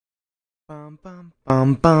Bum bum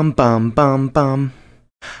bum bum bum bum bum.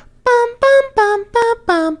 Bum bum bum bum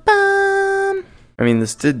bum bum. I mean,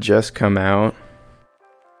 this did just come out,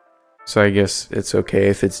 so I guess it's okay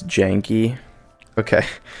if it's janky. Okay.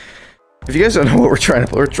 If you guys don't know what we're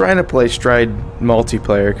trying to play Stride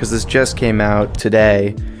multiplayer because this just came out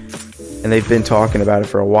today, and they've been talking about it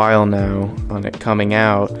for a while now on it coming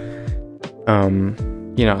out.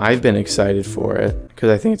 You know, I've been excited for it because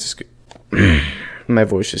I think it's just my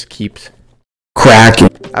voice just keeps cracking.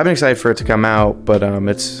 I've been excited for it to come out, but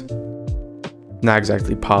it's not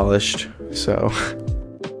exactly polished, so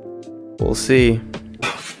we'll see.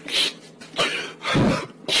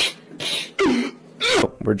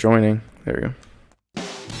 Oh, we're joining. There we go.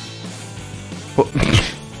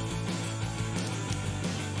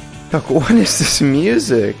 Look, what is this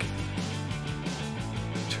music?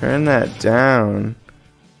 Turn that down.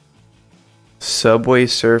 Subway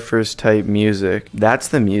Surfers type music. That's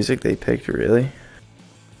the music they picked, really?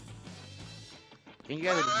 You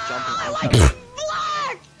guys are just jumping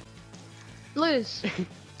on Lose.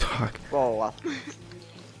 Talk. Whoa,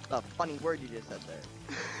 the funny word you just said there.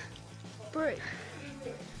 Bro.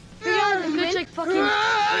 Good like fucking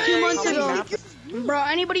 2 months ago. Bro,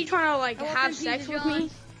 anybody trying to like have sex with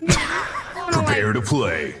me? Prepare to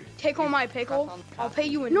play. Take home my pickle. I'll pay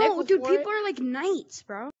you a nickel. No, dude, people are like knights,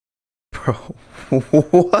 bro. Bro,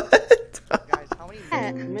 what? Guys, how many?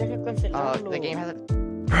 The game has a.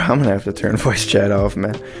 Bro, I'm gonna have to turn voice chat off,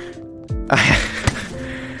 man.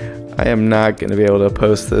 I am not gonna be able to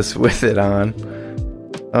post this with it on.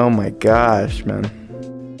 Oh my gosh, man.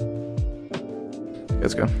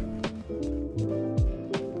 Let's go.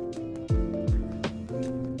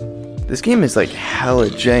 This game is like hella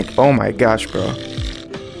jank. Oh my gosh, bro.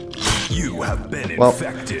 You have been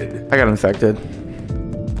infected. I got infected.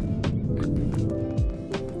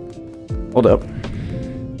 Hold up.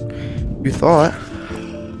 You thought.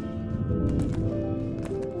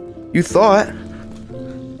 You thought.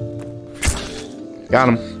 Got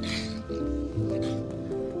him.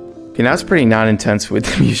 Okay, now it's pretty non-intense with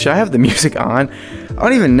the music. Should I have the music on? I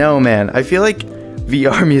don't even know, man. I feel like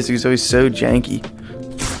VR music is always so janky.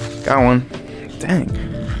 Got one. Dang.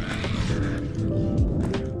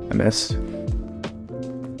 I missed.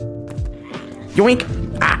 Yoink!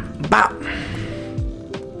 Ah! Bop!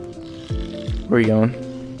 Where are you going?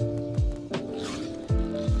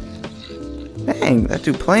 Dang, that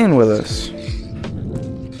dude playing with us.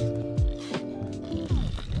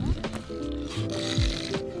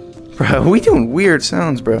 Bro, we doing weird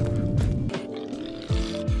sounds, bro.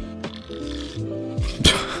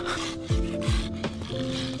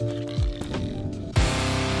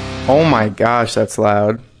 Oh my gosh, that's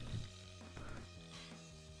loud.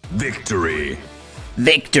 Victory.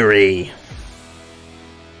 Victory!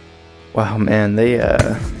 Wow, man,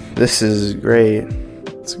 this is great.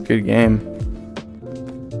 It's a good game.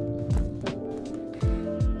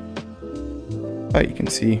 Oh, you can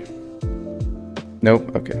see.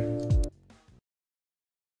 Nope, okay.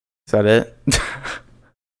 Is that it?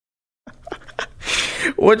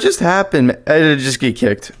 What just happened? I did just get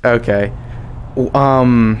kicked. Okay.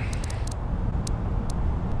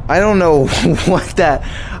 I don't know what that...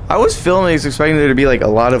 I was filming, expecting there to be like a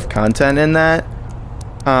lot of content in that.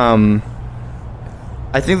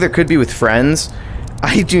 I think there could be with friends.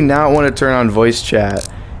 I do not want to turn on voice chat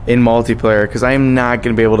in multiplayer because I am not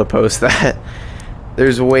going to be able to post that.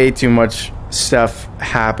 There's way too much stuff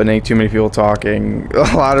happening, too many people talking,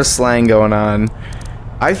 a lot of slang going on.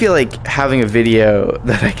 I feel like having a video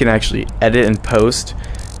that I can actually edit and post.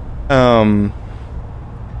 I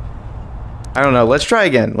don't know. Let's try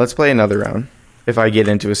again. Let's play another round. If I get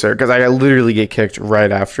into a server, because I literally get kicked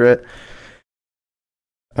right after it.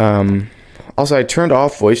 Also, I turned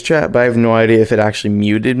off voice chat, but I have no idea if it actually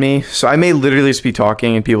muted me. So I may literally just be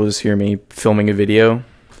talking and people just hear me filming a video.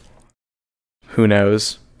 Who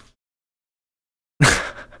knows?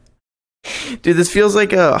 Dude, this feels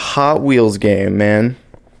like a Hot Wheels game, man.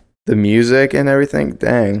 The music and everything.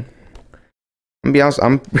 Dang. I'm gonna be honest,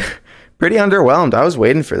 I'm pretty underwhelmed. I was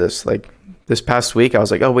waiting for this. Like, this past week, I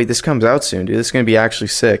was like, oh, wait, this comes out soon, dude. This is gonna be actually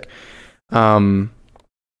sick. Yeah,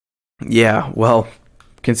 well,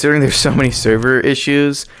 considering there's so many server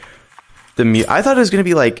issues, I thought it was gonna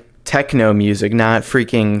be like techno music, not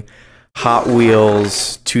freaking Hot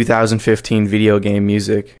Wheels 2015 video game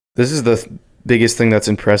music. This is the biggest thing that's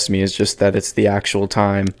impressed me, is just that it's the actual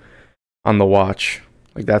time on the watch.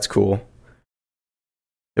 Like, that's cool.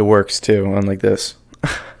 It works too, unlike this.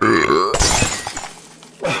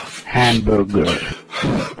 Hamburger.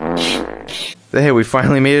 Hey, we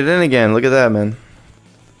finally made it in again. Look at that, man.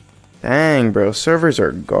 Dang, bro. Servers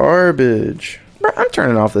are garbage. Bro, I'm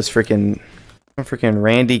turning off this freaking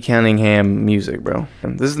Randy Cunningham music, bro.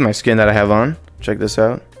 And this is my skin that I have on. Check this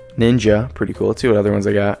out. Ninja. Pretty cool. Let's see what other ones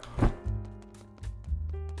I got.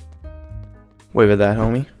 Wave at that,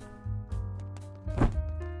 homie.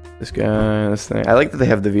 This guy, this thing. I like that they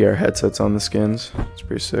have the VR headsets on the skins. It's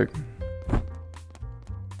pretty sick.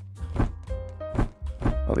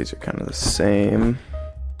 All these are kind of the same.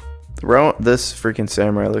 This freaking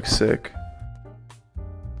samurai looks sick.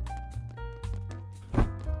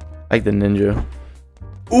 I like the ninja.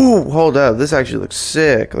 Ooh, hold up. This actually looks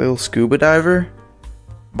sick. A little scuba diver.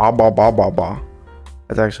 Ba ba ba ba ba.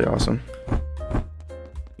 That's actually awesome.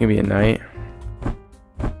 Maybe a knight.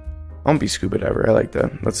 I'll be scuba diver. I like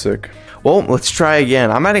that. That's sick. Well, let's try again.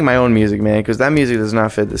 I'm adding my own music, man, because that music does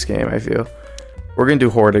not fit this game, I feel. We're going to do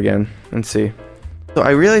Horde again and see. So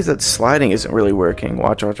I realize that sliding isn't really working.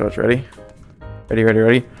 Watch, watch, watch. Ready? Ready, ready,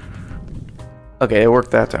 ready? Okay, it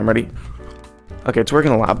worked that time. Ready? Okay, it's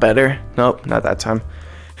working a lot better. Nope, not that time.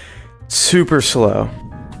 Super slow.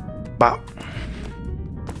 Bop.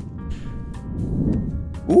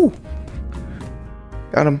 Ooh.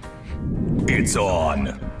 Got him. It's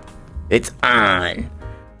on. It's on.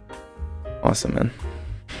 Awesome, man.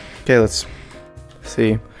 Okay, let's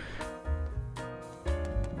see.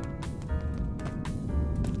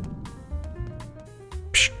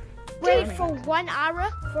 Wait for 1 hour.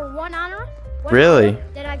 For 1 hour. Really?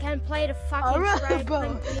 Then I can play the fucking Red bro.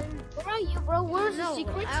 Where are you, bro? Where's the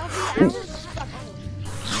secret?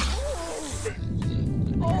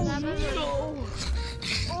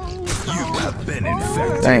 You have been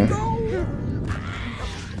infected. Dang.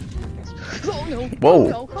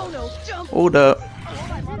 Whoa. Hold up.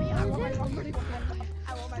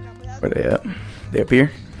 Where they at? They up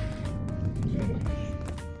here?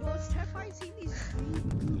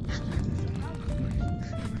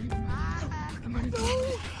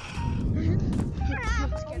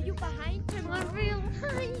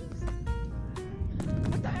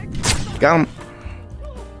 Got him.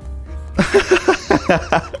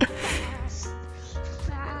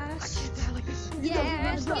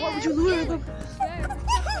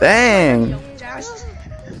 Dang.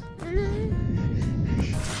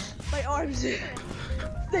 My arms are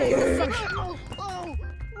there.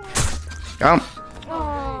 Got him.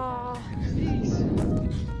 Oh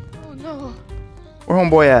no. Where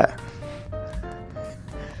homeboy at?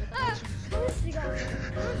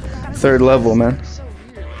 3rd level, man.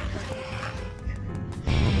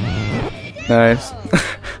 Nice.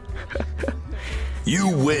 You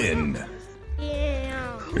win.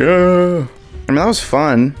 Yeah. I mean, that was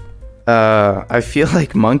fun. I feel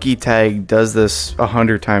like Monkey Tag does this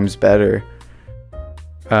 100 times better.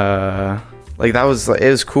 Like it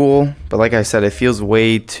was cool, but like I said, it feels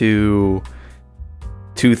way too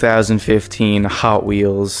 2015 Hot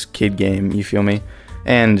Wheels kid game. You feel me?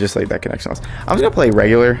 And just like that connection. I'm just gonna play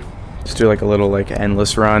regular, just do like a little like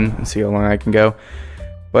endless run and see how long I can go.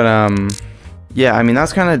 But yeah, I mean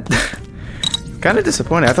that's kind of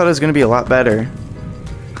disappointing. I thought it was gonna be a lot better.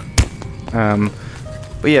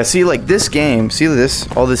 But yeah, see, like this game, see this,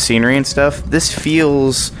 all this scenery and stuff. This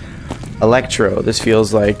feels electro. This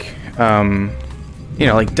feels like, you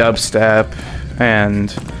know, like dubstep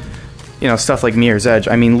and, you know, stuff like Mirror's Edge.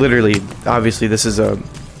 I mean, literally, obviously, this is a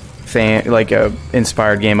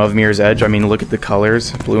inspired game of Mirror's Edge. I mean, look at the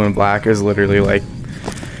colors. Blue and black is literally like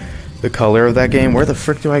the color of that game. Where the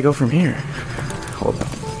frick do I go from here? Hold on.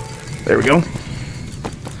 There we go.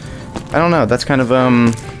 I don't know. That's kind of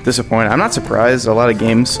disappointing. I'm not surprised. A lot of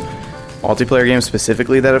games, multiplayer games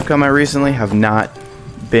specifically, that have come out recently have not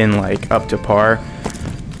been like up to par.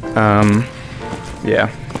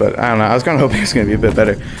 Yeah, but I don't know. I was kind of hoping it's gonna be a bit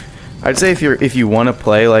better. I'd say if you want to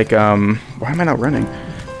play like why am I not running?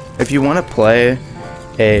 If you want to play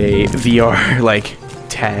a VR like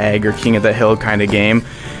Tag or King of the Hill kind of game,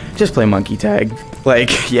 just play Monkey Tag.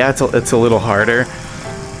 Like, yeah, it's a little harder,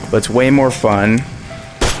 but it's way more fun.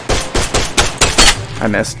 I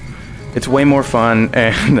missed. It's way more fun,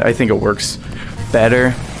 and I think it works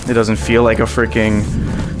better. It doesn't feel like a freaking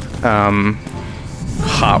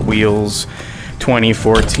Hot Wheels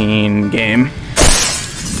 2014 game.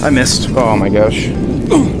 I missed. Oh my gosh.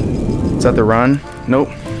 Is that the run? Nope.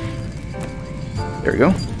 There we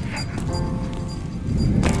go.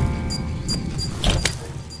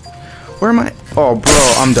 Where am I? Oh,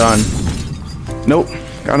 bro, I'm done. Nope.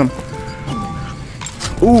 Got him.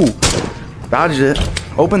 Ooh. Dodged it.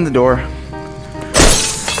 Open the door.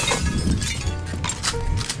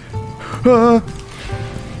 I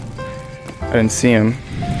didn't see him.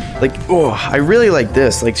 Like, oh, I really like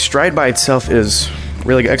this. Like, Stride by itself is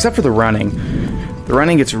really good, except for the running. The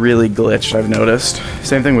running gets really glitched, I've noticed.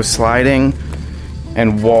 Same thing with sliding.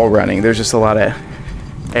 and wall running. There's just a lot of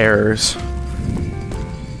errors.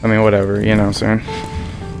 I mean, whatever, you know what I'm saying?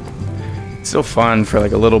 It's still fun for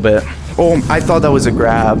like a little bit. Oh, I thought that was a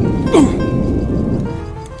grab.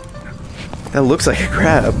 That looks like a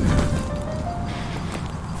grab.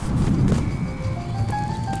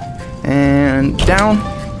 And down.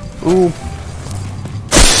 Ooh.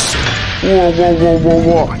 Whoa, whoa, whoa, whoa,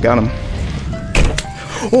 whoa. I got him.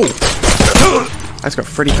 Oh! I just got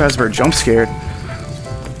Freddy Fazbear jump scared.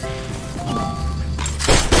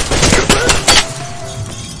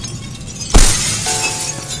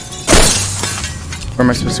 Where am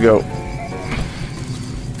I supposed to go?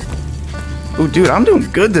 Oh, dude, I'm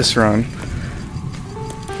doing good this run.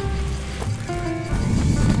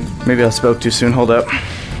 Maybe I spoke too soon. Hold up.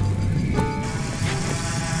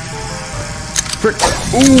 Frick.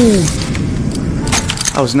 Ooh!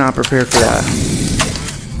 I was not prepared for that.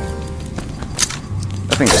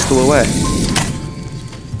 That thing just flew away.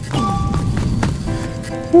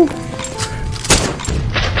 Woo.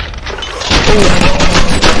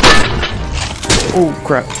 Oh,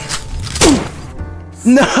 crap.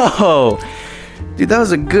 No! Dude, that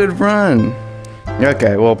was a good run.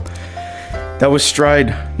 Okay, well, that was Stride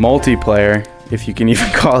multiplayer, if you can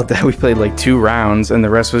even call it that. We played like 2 rounds, and the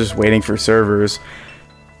rest was just waiting for servers.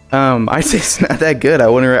 I'd say it's not that good. I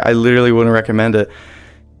literally wouldn't recommend it.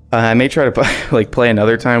 I may try to play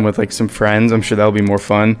another time with like some friends. I'm sure that'll be more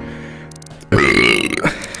fun.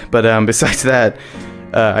 But besides that,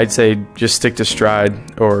 I'd say just stick to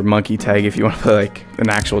Stride or Monkey Tag if you want to play like an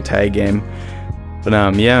actual tag game. But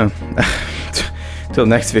yeah, till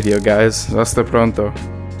next video, guys. Hasta pronto.